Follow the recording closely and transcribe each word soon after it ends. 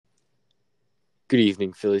Good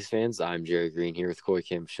evening, Phillies fans. I'm Jerry Green here with Coy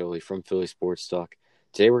Camsholi from Philly Sports Talk.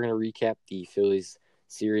 Today we're going to recap the Phillies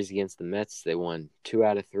series against the Mets. They won 2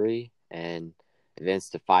 out of 3 and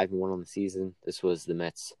advanced to 5-1 on the season. This was the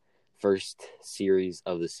Mets' first series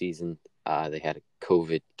of the season. They had a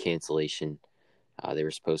COVID cancellation. They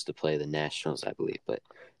were supposed to play the Nationals, I believe. But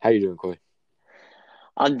how you doing, Coy?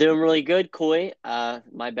 I'm doing really good, Coy.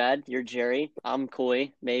 My bad. You're Jerry. I'm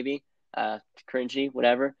Coy, maybe. Cringy,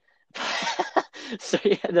 whatever. So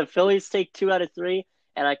yeah, the Phillies take 2 out of 3,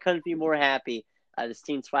 and I couldn't be more happy. This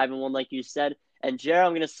team's 5-1, like you said. And Jerry,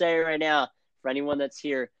 I'm gonna say it right now for anyone that's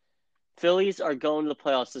here, Phillies are going to the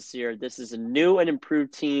playoffs this year. This is a new and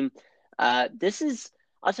improved team. I'll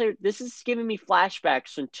say, this is giving me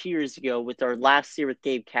flashbacks from 2 years ago with our last year with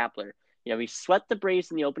Dave Kapler. We swept the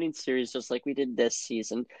Braves in the opening series just like we did this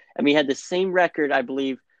season, and we had the same record, I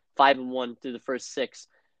believe, 5-1 through the first 6.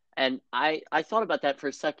 And I thought about that for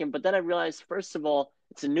a second, but then I realized, first of all,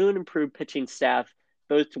 it's a new and improved pitching staff,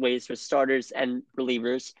 both ways for starters and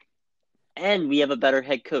relievers, and we have a better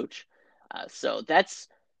head coach. So that's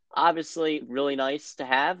obviously really nice to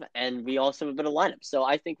have, and we also have a better lineup. So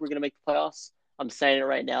I think we're going to make the playoffs. I'm saying it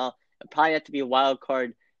right now. It probably have to be a wild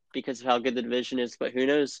card because of how good the division is, but who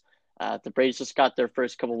knows? The Braves just got their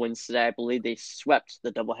first couple wins today. I believe they swept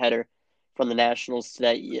the doubleheader from the Nationals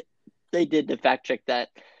today. They did to fact check that.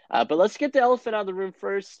 But let's get the elephant out of the room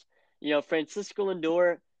first. Francisco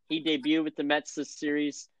Lindor, he debuted with the Mets this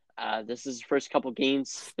series. This is his first couple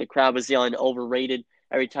games. The crowd was yelling overrated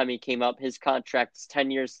every time he came up. His contract is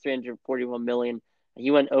 10 years, $341 million.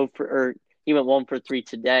 He went 1 for 3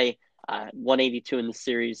 today, 182 in the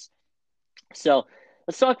series. So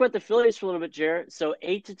let's talk about the Phillies for a little bit, Jared. So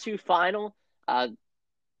 8-2 final. 3-run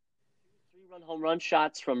home run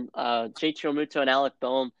shots from JT Realmuto and Alec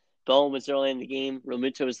Boehm. Boehm was early in the game.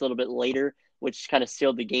 Realmuto was a little bit later, which kind of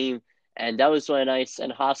sealed the game. And that was really nice.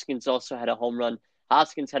 And Hoskins also had a home run.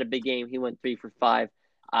 Hoskins had a big game. He went 3 for 5.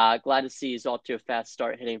 Glad to see he's off to a fast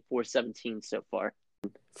start, hitting 417 so far.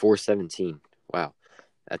 417. Wow.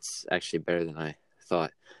 That's actually better than I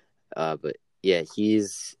thought. But yeah,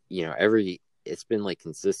 he's, it's been like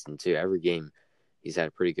consistent too. Every game he's had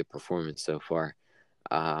a pretty good performance so far.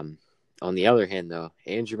 On the other hand, though,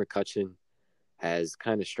 Andrew McCutchen has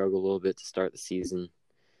kind of struggled a little bit to start the season,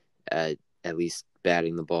 at least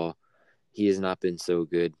batting the ball. He has not been so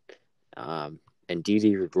good. And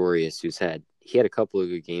Didi Gregorius, he had a couple of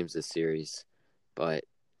good games this series, but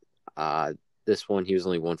this one he was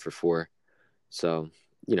only 1 for 4. So,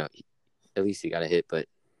 at least he got a hit, but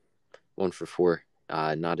 1 for 4,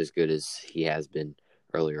 not as good as he has been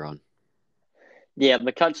earlier on. Yeah,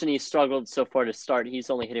 McCutchen, he struggled so far to start. He's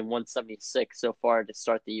only hitting 176 so far to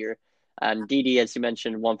start the year. And Didi, as you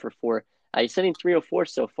mentioned, 1 for 4. He's hitting 304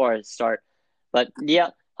 so far to start. But yeah,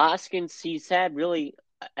 Hoskins, he's had really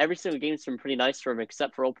every single game's been pretty nice for him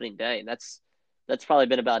except for opening day. And that's probably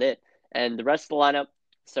been about it. And the rest of the lineup,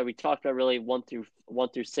 so we talked about really 1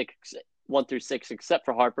 through 6 except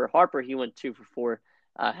for Harper. Harper, he went 2 for 4,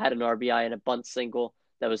 had an RBI and a bunt single.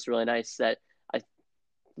 That was really nice. That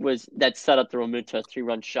set up the Realmuto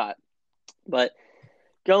 3-run shot. But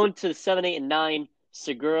going to 7, 8, and 9,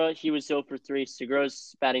 Segura, he was 0 for 3.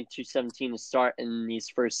 Segura's batting .217 to start in these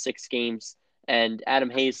first 6 games. And Adam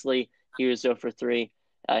Hazley, he was 0 for 3.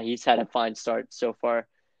 He's had a fine start so far.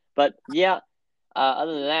 But yeah,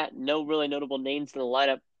 other than that, no really notable names in the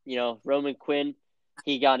lineup. Roman Quinn,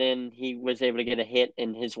 he got in. He was able to get a hit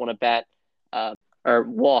in his one at bat, or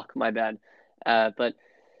walk, my bad. But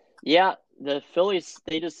yeah, the Phillies,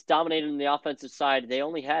 they just dominated on the offensive side. They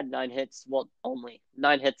only had 9 hits. Well, only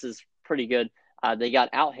 9 hits is pretty good. They got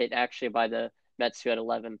out-hit, actually, by the Mets, who had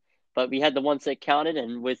 11. But we had the ones that counted,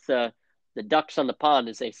 and with the ducks on the pond,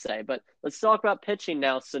 as they say. But let's talk about pitching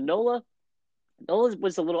now. So Nola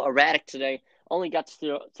was a little erratic today. Only got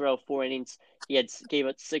to throw 4 innings. He gave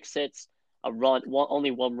up 6 hits, only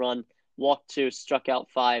 1 run, walked 2, struck out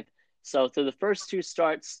 5. So through the first 2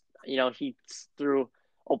 starts, he threw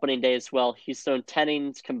opening day as well. He's thrown 10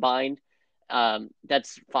 innings combined.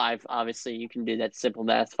 That's 5. Obviously, you can do that simple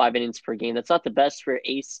math. 5 innings per game. That's not the best for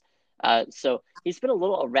ace. So he's been a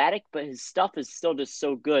little erratic, but his stuff is still just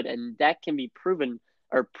so good, and that can be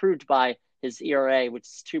proved by his ERA, which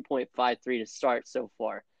is 2.53 to start so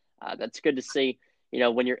far. That's good to see.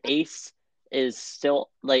 When your ace is still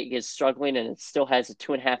is struggling and it still has a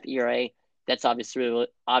 2.5 ERA, that's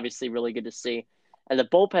obviously really good to see. And the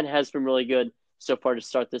bullpen has been really good so far to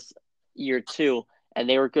start this year too, and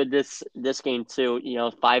they were good this game too.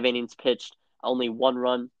 5 innings pitched, only 1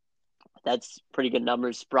 run. That's pretty good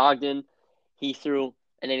numbers. Brogdon, he threw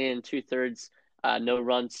an inning and 2/3, no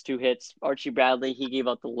runs, 2 hits. Archie Bradley, he gave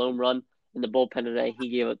up the lone run in the bullpen today. He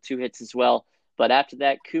gave up 2 hits as well. But after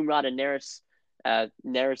that, Kumrad and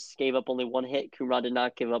Neris gave up only 1 hit. Kumrad did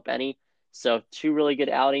not give up any. So 2 really good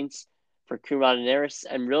outings for Kumrad and Neris.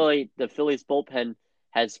 And really, the Phillies bullpen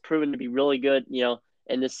has proven to be really good,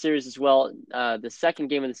 in this series as well. The second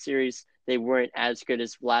game of the series, they weren't as good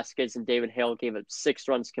as Velasquez and David Hale gave up 6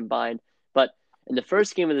 runs combined. But in the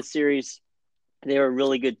first game of the series, they were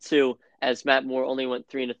really good too, as Matt Moore only went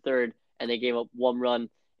 3 1/3, and they gave up 1 run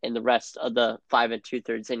in the rest of the 5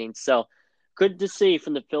 2/3 innings. So good to see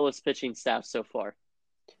from the Phillies pitching staff so far.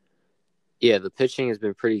 Yeah, the pitching has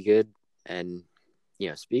been pretty good. And,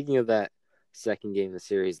 speaking of that second game of the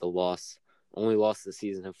series, the only loss of the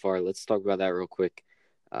season so far, let's talk about that real quick.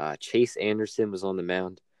 Chase Anderson was on the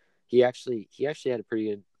mound. He actually had a pretty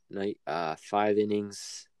good night, 5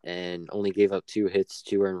 innings, and only gave up 2 hits,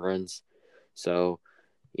 2 earned runs. So,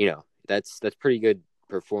 that's pretty good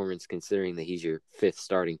performance considering that he's your 5th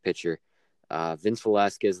starting pitcher. Vince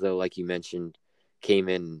Velasquez, though, like you mentioned, came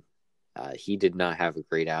in. He did not have a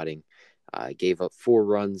great outing. Gave up 4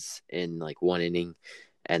 runs in 1 inning,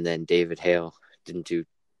 and then David Hale didn't do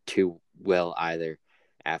too well either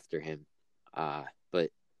after him.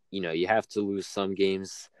 But you have to lose some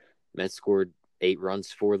games. Mets scored 8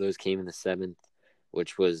 runs. 4 of those came in the 7th,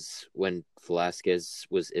 which was when Velasquez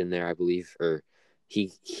was in there, I believe, or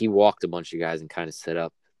he walked a bunch of guys and kind of set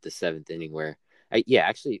up the 7th inning where,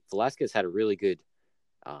 actually Velasquez had a really good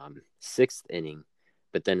 6th inning,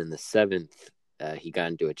 but then in the 7th, he got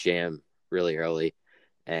into a jam really early,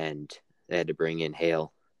 and they had to bring in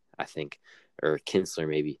Hale, I think, or Kinsler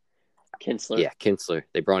maybe. Kinsler. Yeah, Kinsler.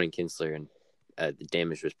 They brought in Kinsler, and the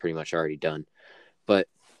damage was pretty much already done. But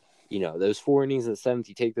those 4 innings in the 7th,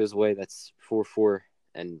 you take those away, that's 4-4,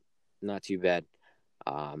 and not too bad.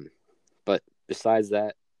 But besides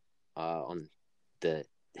that, on the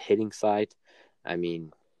hitting side, I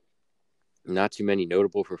mean, not too many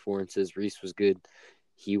notable performances. Reese was good.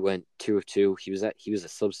 He went 2 of 2. He was a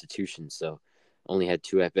substitution, so only had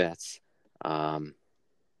 2 at bats.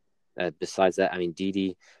 Besides that, I mean,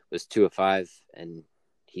 Didi was 2 of 5, and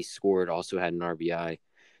he scored. Also had an RBI.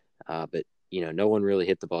 But no one really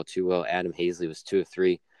hit the ball too well. Adam Hazley was 2 of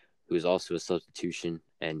 3, who was also a substitution,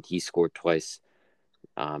 and he scored twice.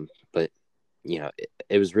 But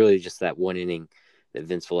it was really just that 1 inning that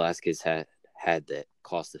Vince Velasquez had that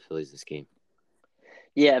cost the Phillies this game.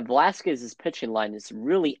 Yeah, Velasquez's pitching line is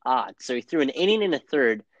really odd. So he threw an inning and a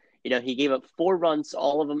third. He gave up 4 runs,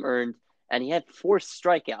 all of them earned, and he had 4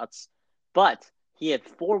 strikeouts, but he had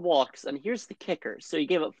 4 walks. And here's the kicker. So he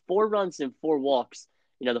gave up 4 runs and 4 walks.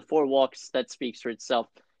 The 4 walks, that speaks for itself.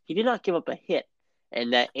 He did not give up a hit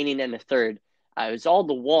in that inning and a third. It was all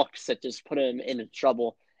the walks that just put him into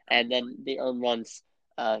trouble. And then the earned runs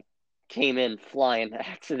came in flying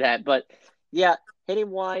after that. But yeah,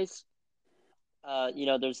 hitting wise,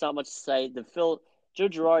 there's not much to say. Joe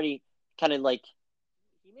Girardi kind of he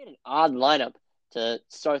made an odd lineup to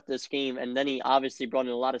start this game, and then he obviously brought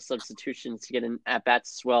in a lot of substitutions to get in at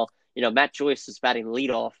bats as well. Matt Joyce was batting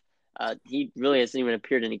leadoff. He really hasn't even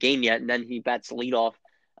appeared in a game yet, and then he bats leadoff.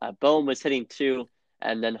 Bohm was hitting 2,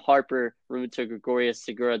 and then Harper, Remuto, Gregorius,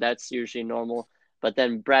 Segura, that's usually normal. But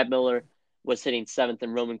then Brad Miller was hitting 7th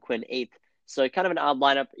and Roman Quinn 8th. So kind of an odd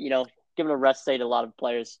lineup, giving a rest day to a lot of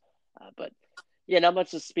players. But yeah, not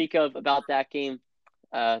much to speak of about that game.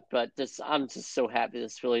 But I'm just so happy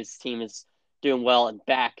this Phillies team is doing well and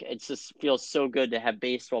back. It just feels so good to have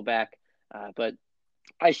baseball back. But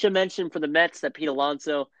I should mention for the Mets that Pete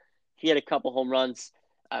Alonso, he had a couple home runs.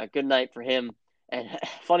 Good night for him. And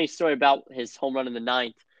funny story about his home run in the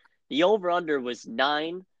 9th. The over-under was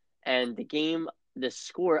 9, and the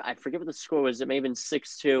score, I forget what the score was. It may have been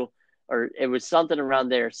 6-2, or it was something around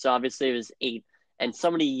there. So obviously it was 8. And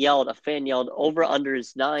a fan yelled, over-under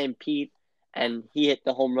is 9, Pete. And he hit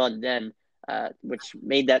the home run then, which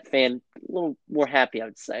made that fan a little more happy, I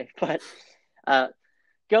would say. But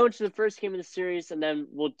going to the first game of the series, and then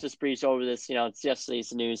we'll just breeze over this. It's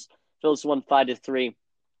yesterday's news. Phillies won 5-3.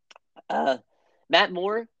 Matt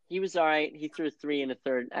Moore, he was all right. He threw 3 and a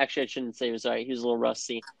third. Actually, I shouldn't say he was all right. He was a little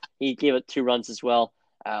rusty. He gave up 2 runs as well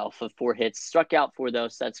off of 4 hits. Struck out 4, though,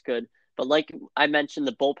 so that's good. But like I mentioned,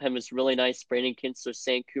 the bullpen was really nice. Brandon Kinsler,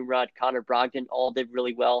 Sam Coonrod, Connor Brogdon all did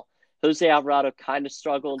really well. Jose Alvarado kind of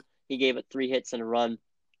struggled. He gave it 3 hits and a run.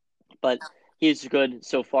 But he's good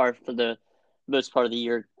so far for the most part of the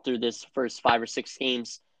year through this first 5 or 6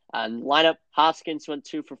 games. Lineup, Hoskins went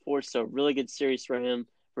 2 for 4, so really good series for him.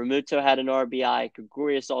 Remuto had an RBI.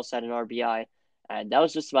 Gregorius also had an RBI. And that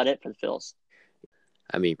was just about it for the Phils.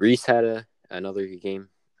 I mean, Reese had another good game.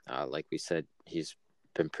 Like we said, he's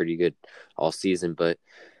been pretty good all season, but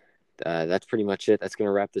that's pretty much it. That's going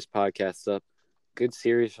to wrap this podcast up. Good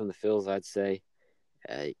series from the Phils, I'd say.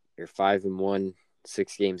 You're 5-1,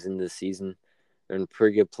 6 games into the season. They're in a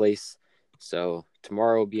pretty good place. So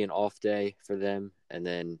tomorrow will be an off day for them, and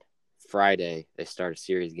then Friday they start a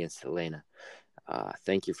series against Atlanta.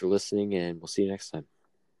 Thank you for listening, and we'll see you next time.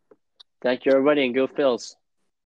 Thank you, everybody, and go Phils.